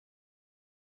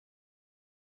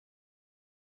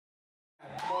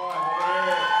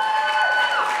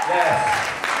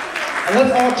Yes. And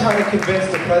let's all try to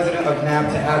convince the president of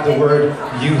NAAP to add the word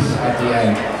youth at the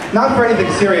end. Not for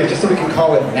anything serious, just so we can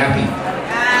call it nappy.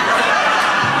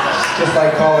 Just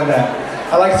like calling that.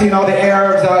 I like seeing all the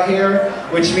Arabs out here,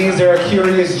 which means there are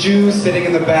curious Jews sitting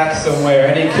in the back somewhere.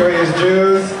 Any curious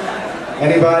Jews?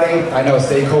 Anybody? I know,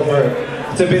 stay covert.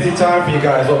 It's a busy time for you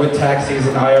guys, what with taxis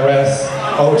and IRS,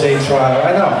 OJ trial,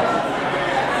 I know.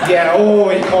 Yeah, oh,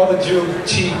 he called the Jew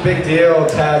cheap, big deal,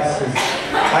 taxes.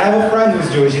 I have a friend who's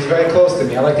Jewish, he's very close to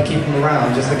me. I like to keep him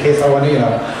around, just in case I want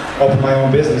to, open my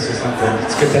own business or something.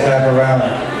 It's good to have him around.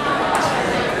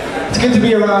 It's good to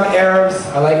be around Arabs.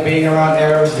 I like being around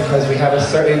Arabs because we have a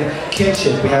certain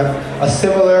kinship. We have a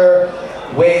similar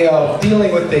way of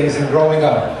dealing with things and growing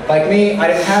up. Like me, I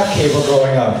didn't have cable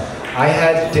growing up. I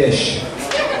had Dish.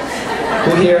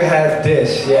 Who here had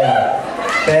Dish? Yeah.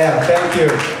 Damn, thank you.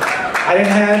 I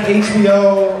didn't have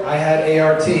HBO, I had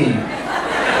ART.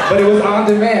 But it was on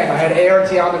demand. I had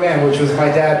ART on demand, which was my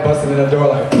dad busting in the door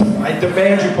like, I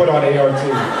demand you put on ART.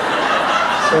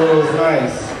 So it was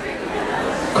nice.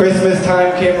 Christmas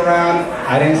time came around.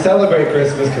 I didn't celebrate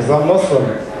Christmas because I'm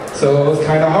Muslim. So it was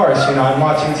kind of harsh. I'm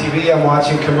watching TV, I'm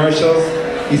watching commercials.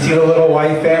 You see the little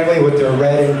white family with their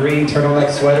red and green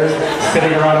turtleneck sweaters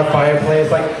sitting around a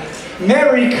fireplace like,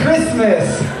 Merry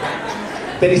Christmas!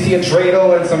 Then you see a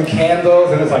dreidel and some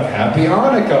candles and it's like, Happy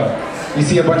Hanukkah. You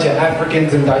see a bunch of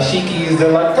Africans and dashikis,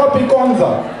 they're like, Happy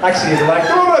Kwanzaa. Actually, they're like,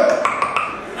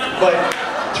 but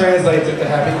translates it to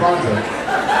Happy Kwanzaa.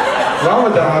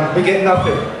 Ramadan, we get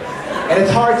nothing. And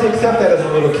it's hard to accept that as a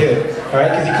little kid, all right?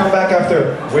 Because you come back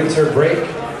after winter break,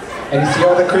 and you see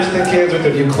all the Christian kids with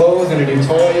their new clothes and their new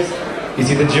toys. You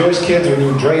see the Jewish kids with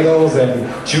new dreidels and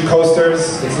Jew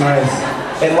coasters. It's nice.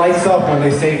 It lights up when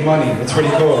they save money. It's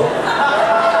pretty cool.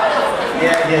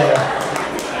 Yeah.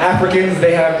 Africans,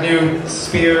 they have new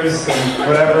spears and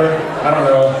whatever. I don't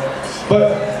know.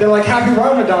 But they're like, Happy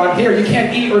Ramadan, here, you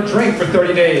can't eat or drink for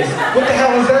 30 days. What the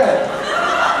hell is that?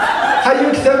 How do you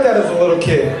accept that as a little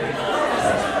kid?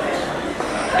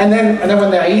 And then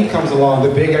when the Eid comes along,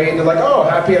 the big Eid, they're like, oh,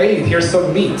 Happy Eid, here's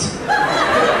some meat.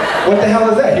 What the hell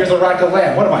is that? Here's a rack of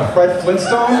lamb. What am I, Fred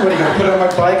Flintstone? What, are you gonna put it on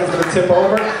my bike, it's gonna tip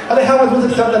over? How the hell am I supposed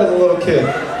to accept that as a little kid?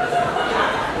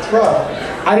 It's rough.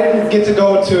 I didn't get to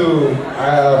go to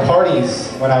parties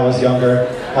when I was younger.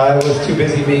 I was too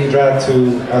busy being dragged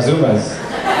to Azumas.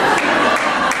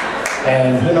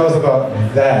 And who knows about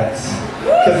that?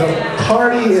 Because a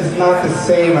party is not the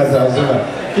same as Azuma.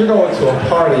 You're going to a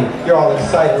party, you're all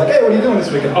excited, like, hey, what are you doing this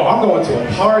weekend? Oh, I'm going to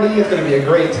a party, it's going to be a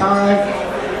great time.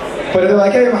 But they're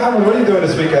like, hey, Mohamed, what are you doing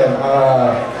this weekend?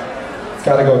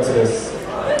 Gotta go to this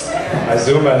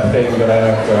Azuma thing that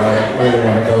I really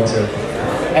want to go to.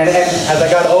 And as I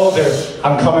got older,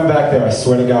 I'm coming back there, I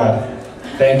swear to God.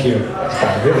 Thank you. It's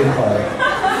got really hard.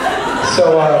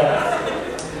 So,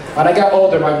 when I got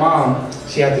older, my mom,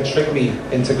 she had to trick me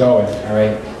into going, all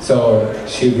right? So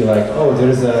she'd be like, oh,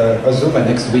 there's a Zuma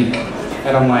next week.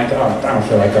 And I'm like, oh, I don't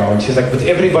feel like going. She's like, but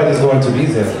everybody's going to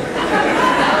Ibiza.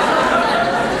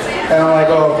 And I'm like,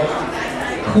 oh,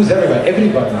 who's everybody?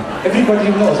 Everybody. Everybody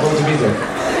you know is going to Ibiza.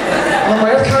 And I'm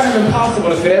like, that's kind of impossible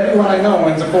to fit everyone I know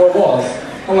into 4 walls.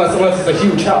 Unless it's a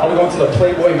huge house. Are we going to the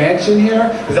Playboy Mansion here?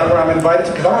 Is that where I'm invited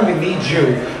to? Because I don't even need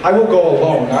you. I will go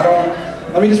alone.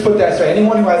 Let me just put that straight.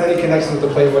 Anyone who has any connection with the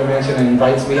Playboy Mansion and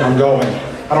invites me, I'm going.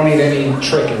 I don't need any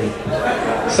trickery.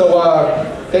 So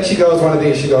then she goes, one of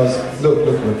these, she goes, look.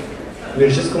 We're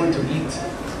just going to eat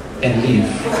and leave.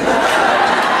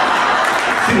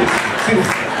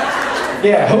 Seriously.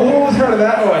 Yeah, who's heard of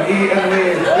that one? Eat and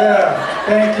leave. Yeah,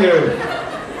 thank you.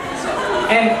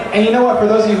 And you know what, for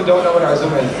those of you who don't know what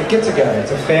Azuma is, it's a get-together.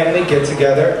 It's a family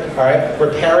get-together, all right, where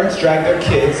parents drag their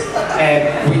kids, and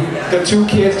the 2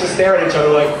 kids just stare at each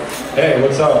other like, hey,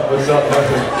 what's up,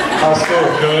 nothing. How's school?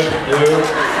 Good, you?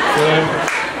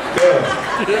 Good.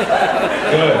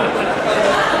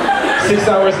 6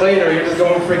 hours later, you're just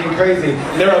going freaking crazy.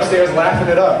 They're upstairs laughing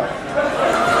it up.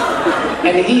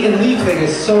 And the eat and leave thing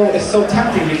is so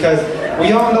tempting because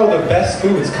we all know the best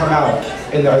foods come out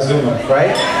in the Azuma,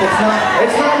 right?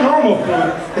 It's not normal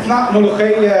food. It's not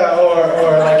molokhaya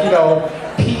or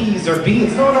like, peas or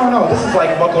beans. No. This is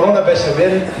like macarona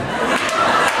bechamel.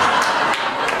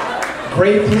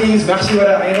 Grape please, mahshi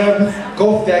wara ainab,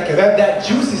 kofta, kebab, that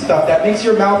juicy stuff that makes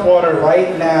your mouth water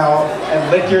right now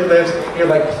and lick your lips. You're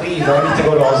like, please, I need to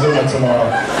go to Azuma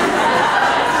tomorrow.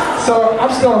 So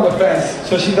I'm still on the fence.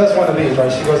 So she does want to leave,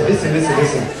 right? She goes, listen.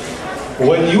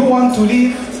 When you want to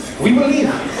leave, we will leave.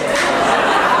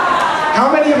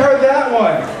 How many have heard that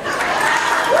one?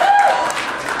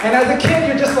 And as a kid,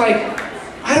 you're just like,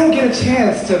 I don't get a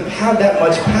chance to have that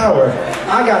much power.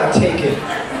 I gotta take it.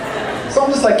 So I'm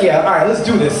just like, yeah, all right, let's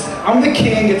do this. I'm the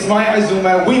king, it's my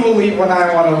Azuma, we will leave when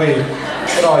I want to leave.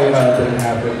 But oh, you know, it didn't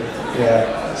happen.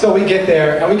 Yeah. So we get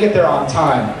there, and we get there on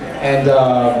time. And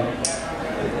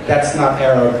that's not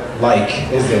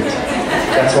Arab-like, is it?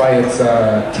 That's why it's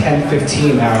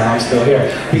 10:15 now and I'm still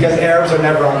here. Because Arabs are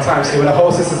never on time. See, when a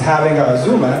hostess is having a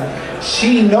Azuma,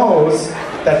 she knows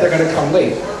that they're going to come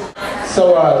late.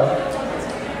 So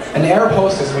an Arab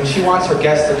hostess, when she wants her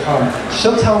guests to come,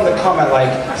 she'll tell them to come at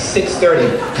like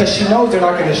 6:30, because she knows they're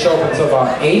not going to show up until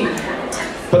about 8,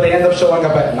 but they end up showing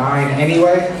up at 9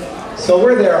 anyway. So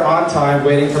we're there on time,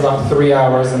 waiting for about 3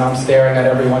 hours, and I'm staring at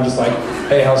everyone just like,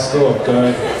 hey, how's school?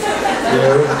 Good.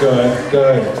 Good,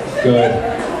 good, good.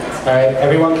 All right,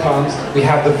 everyone comes, we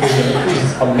have the food, and the food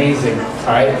is amazing,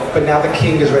 all right? But now the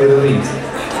king is ready to leave.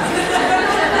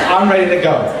 I'm ready to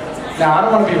go. Now, I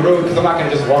don't want to be rude, because I'm not going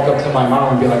to just walk up to my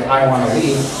mom and be like, I want to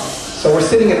leave. So we're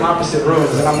sitting in opposite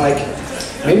rooms, and I'm like,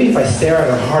 maybe if I stare at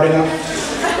her hard enough,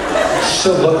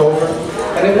 she'll look over.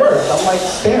 And it works. I'm like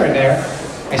staring there,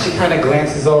 and she kind of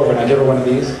glances over, and I give her one of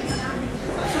these.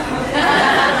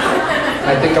 And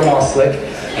I think I'm all slick,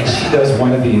 and she does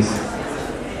one of these.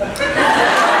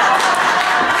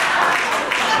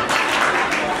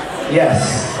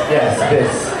 Yes, this.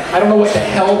 I don't know what the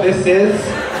hell this is.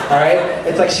 Alright?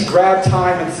 It's like she grabbed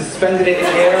time and suspended it in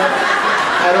the air.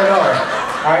 I don't know.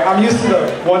 Alright, I'm used to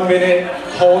the 1 minute,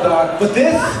 hold on. But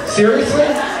this, seriously?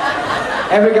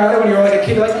 Ever got it when you were like a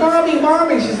kid, you're like, mommy,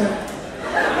 mommy? She's like,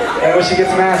 and when she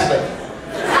gets mad, she's like,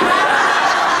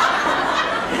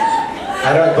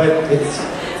 I don't, but it's,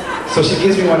 so she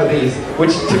gives me one of these,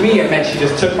 which to me it meant she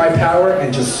just took my power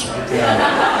and just swooped it out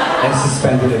and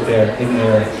suspended it there in the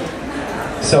air.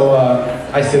 So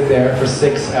I sit there for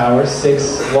 6 hours,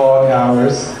 6 long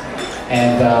hours,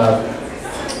 and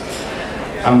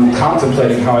I'm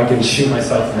contemplating how I can shoot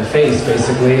myself in the face,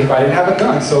 basically. I didn't have a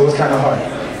gun, so it was kind of hard.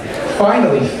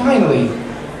 Finally,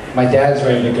 my dad's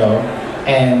ready to go,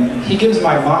 and he gives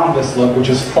my mom this look, which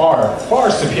is far, far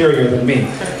superior than me.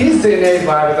 He's sitting there, he's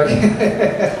laughing, like,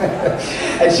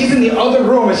 and she's in the other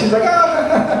room, and she's like, ah!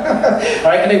 All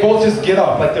right, and they both just get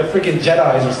up, like they're freaking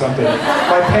Jedis or something.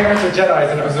 My parents are Jedis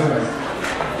and Azumas.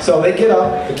 So they get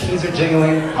up, the keys are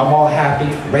jingling, I'm all happy,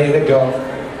 ready to go.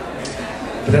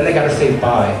 But then they gotta say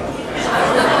bye.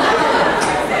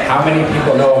 How many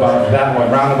people know about that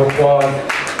one? Round of applause.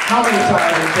 How many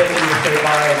times has it taken you to say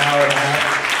bye an hour and a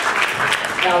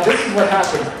half? Now this is what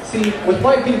happens. See, with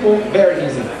white people, very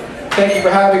easy. Thank you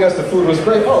for having us, the food was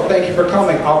great. Oh, thank you for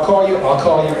coming. I'll call you,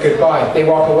 goodbye. They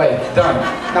walk away, done.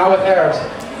 Now with Arabs,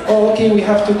 oh, okay, we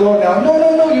have to go now.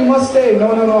 No, you must stay.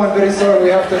 No, I'm very sorry, we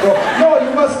have to go. No,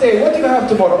 you must stay. What do you have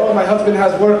tomorrow? Oh, my husband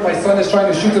has work, my son is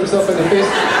trying to shoot himself in the face.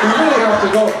 We really have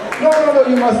to go. No,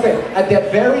 you must stay. At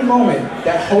that very moment,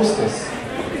 that hostess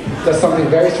does something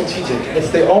very strategic. It's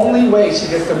the only way she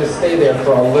gets them to stay there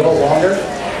for a little longer.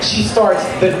 She starts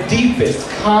the deepest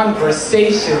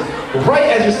conversation right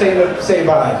as you're saying to say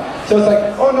bye. So it's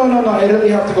like, oh no, I really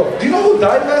have to go. Do you know who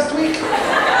died last week?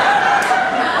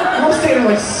 And I'm standing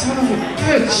like, son of a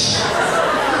bitch.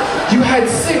 You had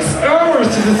 6 hours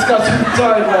to discuss who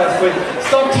died last week.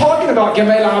 Stop talking about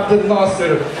Gamal Abdel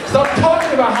Nasser. Stop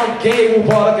talking about how gay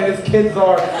Mubarak and his kids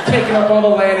are, taking up all the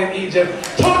land in Egypt.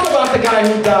 Talk about the guy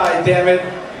who died, damn it.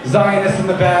 Zionists in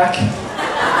the back.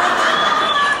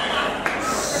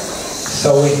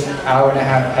 So hour and a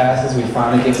half passes, we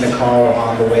finally get in the car, we're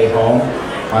on the way home.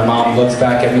 My mom looks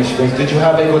back at me, she goes, did you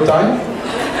have a good time?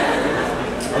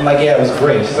 I'm like, yeah, it was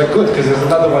great. She's like, good, because there's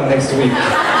another one next week.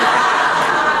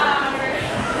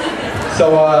 So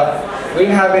we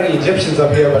didn't have any Egyptians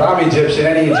up here, but I'm Egyptian.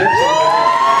 Any Egyptian?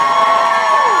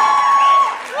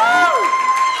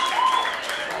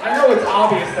 I know it's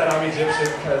obvious that I'm Egyptian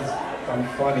because I'm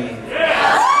funny.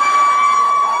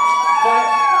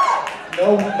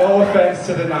 No offense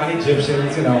to the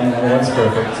non-Egyptians, you know, no one's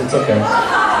perfect, it's okay.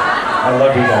 I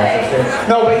love you guys, that's it.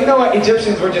 No, but you know what,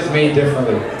 Egyptians were just made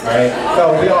differently, alright?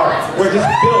 No, we are. We're just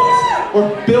built.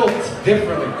 We're built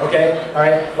differently, okay?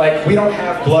 Alright? Like, we don't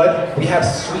have blood, we have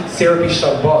sweet syrupy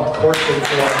shabbat coursing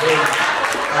through our veins,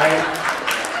 alright?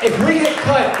 If we get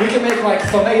cut, we can make like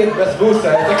Somayat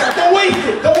Basbousa. It's like, don't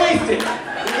waste it!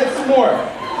 We get some more.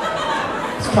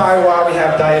 It's probably why we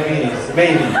have diabetes,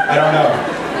 maybe, I don't know.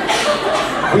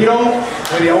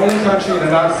 We're the only country to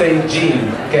not say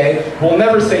Jeen, okay? We'll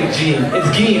never say Jeen, it's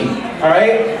Geen,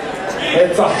 alright?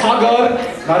 It's a Hagar,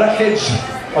 not a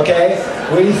Hijj, okay?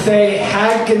 We say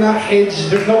Hag, not Hijj,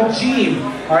 there's no Jeen,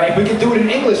 alright? If we could do it in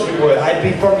English, we would. I'd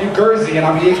be from New Jersey and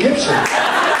I'm the Egyptian.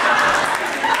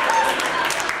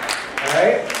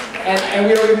 Alright? And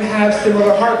we don't even have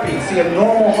similar heartbeats. See, a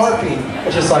normal heartbeat,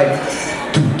 it's just like,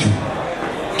 doo-doo.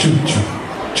 choo-choo,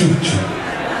 choo-choo.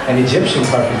 And Egyptian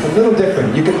heartbeat, it's a little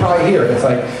different. You could probably hear it. It's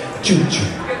like choo-choo,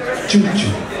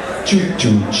 choo-choo,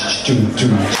 choo-choo, choo-choo,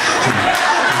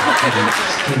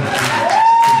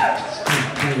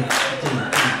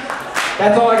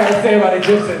 That's all I gotta say about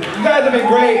Egyptian. You guys have been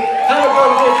great. Have a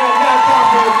good day.